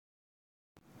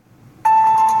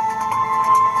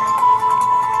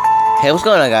Hey, what's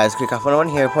going on, guys? Quick101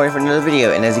 here, reporting for another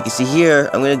video, and as you can see here,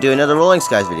 I'm going to do another Rolling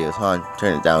Skies video. Hold on,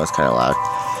 turn it down, it's kind of loud.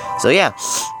 So yeah,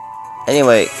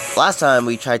 anyway, last time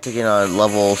we tried taking on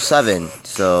level 7,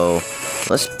 so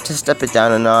let's just step it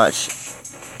down a notch.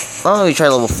 Why don't we try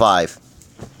level 5?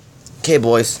 Okay,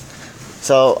 boys,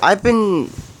 so I've been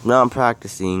not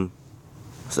practicing,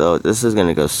 so this is going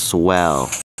to go swell.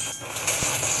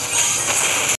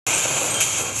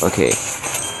 Okay.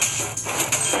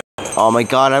 Oh my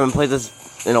god, I haven't played this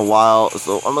in a while,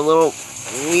 so I'm a little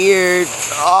weird.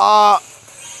 Ah!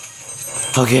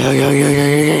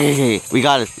 Okay. We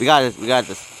got this. I got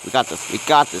this.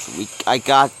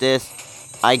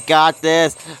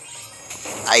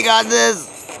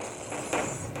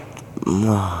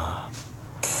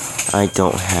 I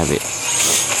don't have it.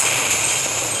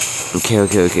 Okay.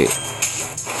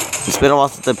 It's been a while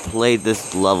since I played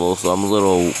this level, so I'm a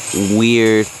little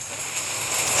weird.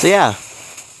 So yeah.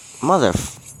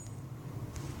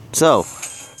 So,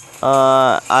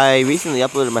 I recently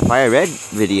uploaded my Fire Red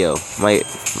video, my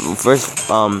first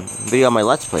video on my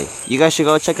Let's Play. You guys should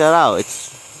go check that out. It's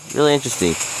really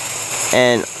interesting.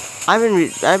 And I've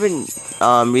been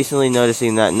recently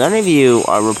noticing that none of you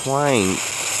are replying.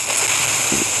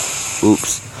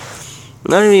 Oops.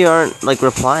 None of you aren't like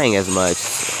replying as much,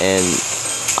 and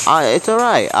it's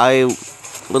alright. I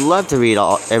would love to read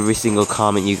every single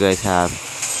comment you guys have.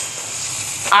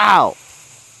 Ow!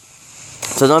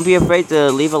 So don't be afraid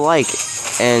to leave a like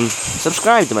and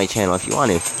subscribe to my channel if you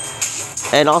want to.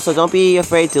 And also don't be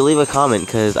afraid to leave a comment,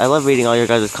 because I love reading all your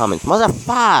guys' comments.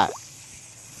 Motherfucker!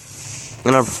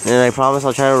 And I promise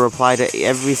I'll try to reply to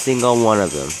every single one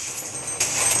of them.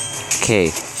 Okay.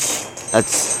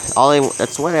 That's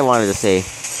what I wanted to say.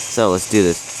 So let's do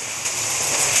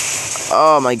this.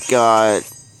 Oh my god.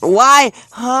 Why?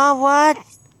 Huh? What?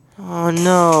 Oh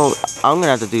no, I'm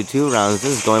gonna have to do 2 rounds.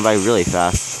 This is going by really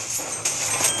fast.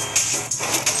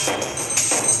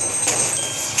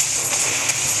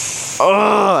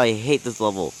 Oh, I hate this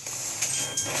level.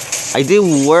 I do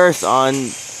worse on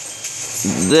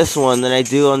this one than I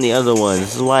do on the other one.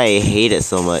 This is why I hate it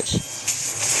so much.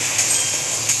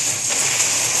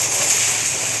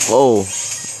 Whoa.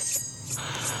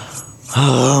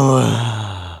 Oh.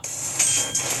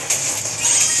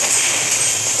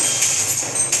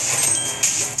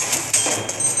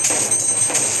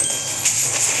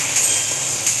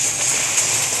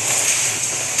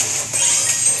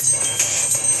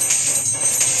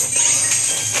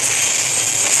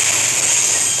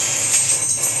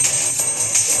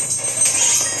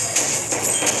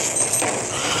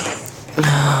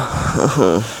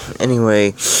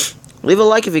 Anyway, leave a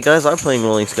like if you guys are playing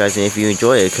Rolling Skies and if you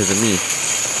enjoy it because of me.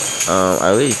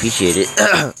 I really appreciate it.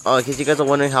 Oh, in case you guys are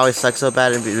wondering how I suck so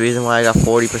bad, and the reason why I got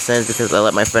 40% is because I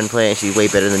let my friend play and she's way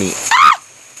better than me.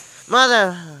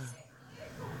 Mother!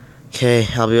 Okay,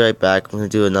 I'll be right back. I'm gonna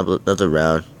do another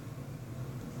round.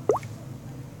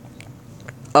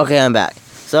 Okay, I'm back.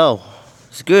 So,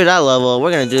 screw that level.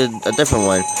 We're gonna do a different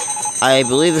one. I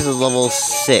believe this is level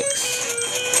 6.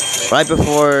 Right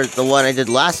before the one I did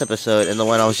last episode and the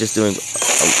one I was just doing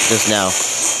just now.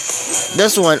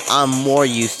 This one I'm more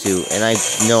used to, and I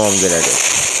know I'm good at it.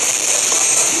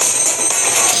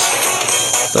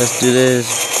 So let's do this.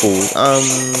 Cool. I'm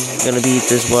gonna beat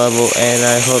this level, and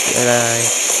I hope that I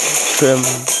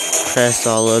impress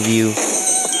all of you.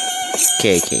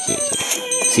 Okay.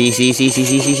 See.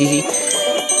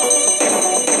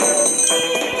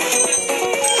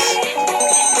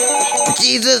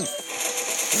 Jesus!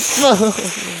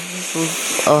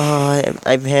 Oh,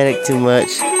 I panicked too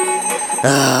much.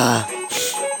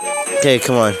 Okay,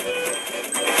 come on.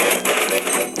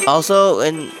 Also,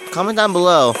 and comment down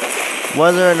below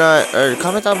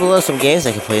comment down below some games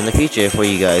I can play in the future for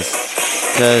you guys.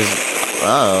 Because,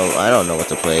 I don't know what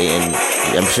to play, and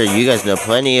I'm sure you guys know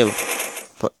plenty of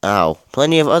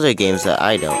other games that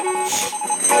I don't.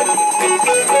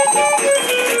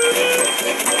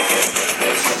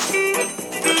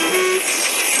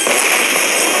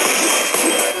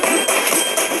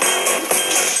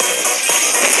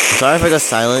 Sorry if I go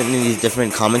silent in these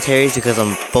different commentaries because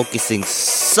I'm focusing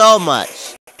so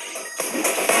much.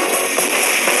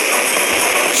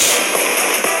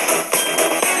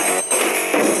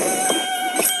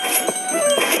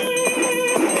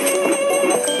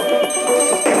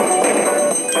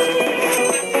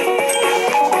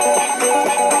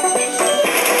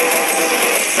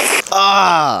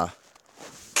 Ah!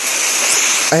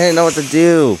 I didn't know what to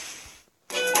do.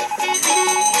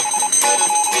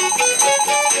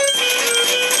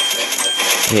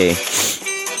 Okay.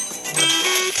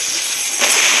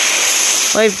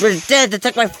 Wait for dead to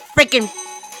take my freaking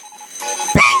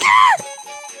finger!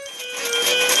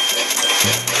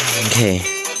 Okay.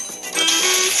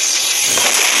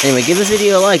 Anyway, give this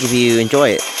video a like if you enjoy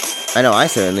it. I know I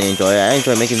certainly enjoy it. I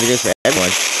enjoy making videos for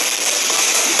everyone.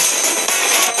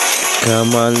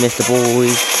 Come on, Mr. Boy.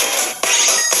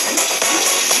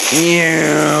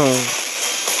 Yeah.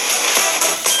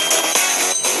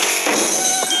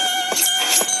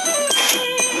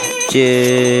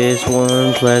 Just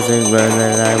one pleasant run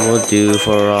that I will do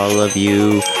for all of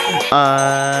you.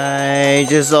 I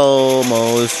just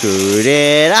almost screwed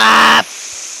it up.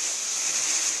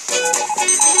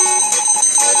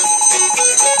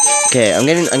 Okay, I'm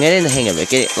getting the hang of it.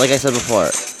 Like I said before,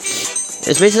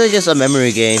 it's basically just a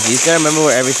memory game. You just gotta remember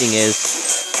where everything is.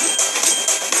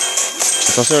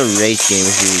 It's also a rage game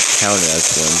if you count it as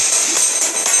one,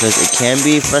 because it can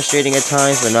be frustrating at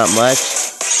times, but not much.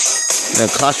 And then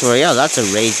Clash Royale, that's a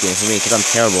rage game for me because I'm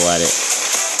terrible at it.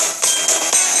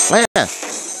 Oh yeah.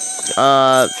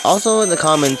 Also in the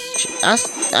comments,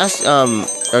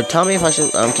 or tell me if I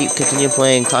should continue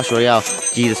playing Clash Royale.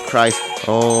 Jesus Christ!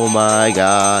 Oh my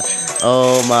God!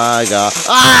 Oh my God!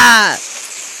 Ah!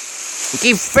 You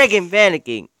keep freaking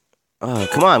panicking. Oh,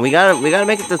 come on, we gotta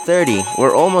make it to 30.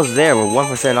 We're almost there. We're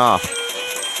 1% off.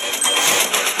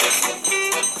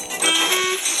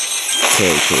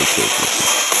 Okay.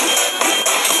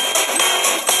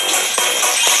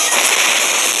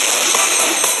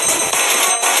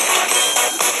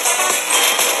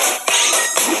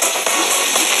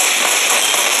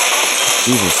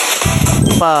 Jesus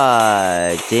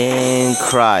fucking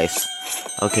Christ.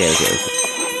 Okay.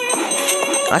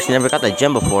 I actually never got that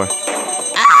gem before.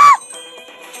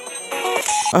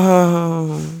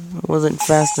 Oh, it wasn't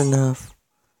fast enough.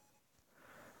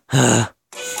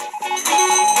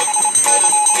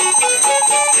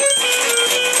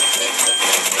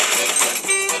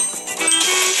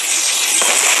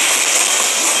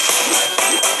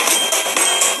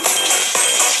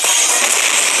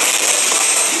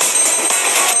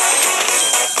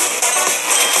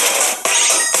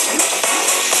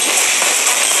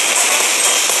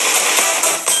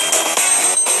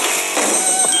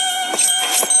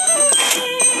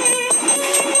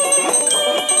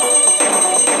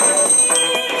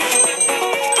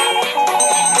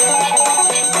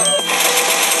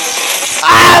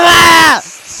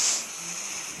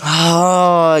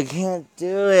 Oh, I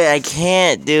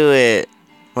can't do it.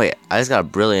 Wait, I just got a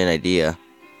brilliant idea.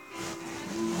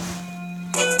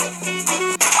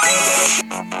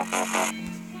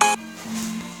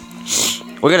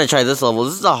 We're gonna try this level.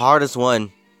 This is the hardest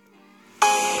one.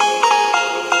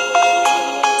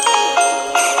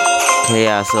 Okay,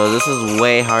 yeah, so this is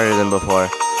way harder than before.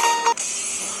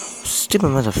 Stupid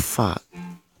motherfucker.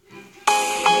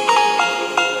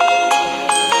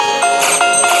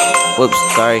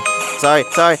 Whoops, sorry.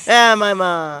 Ah, my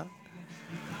mom.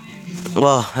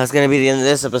 Well, that's gonna be the end of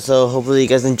this episode. Hopefully you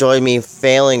guys enjoyed me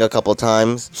failing a couple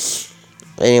times.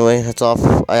 Anyway, that's all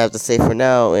I have to say for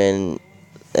now. And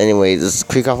anyway, this is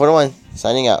Creek Off 101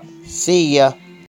 signing out. See ya.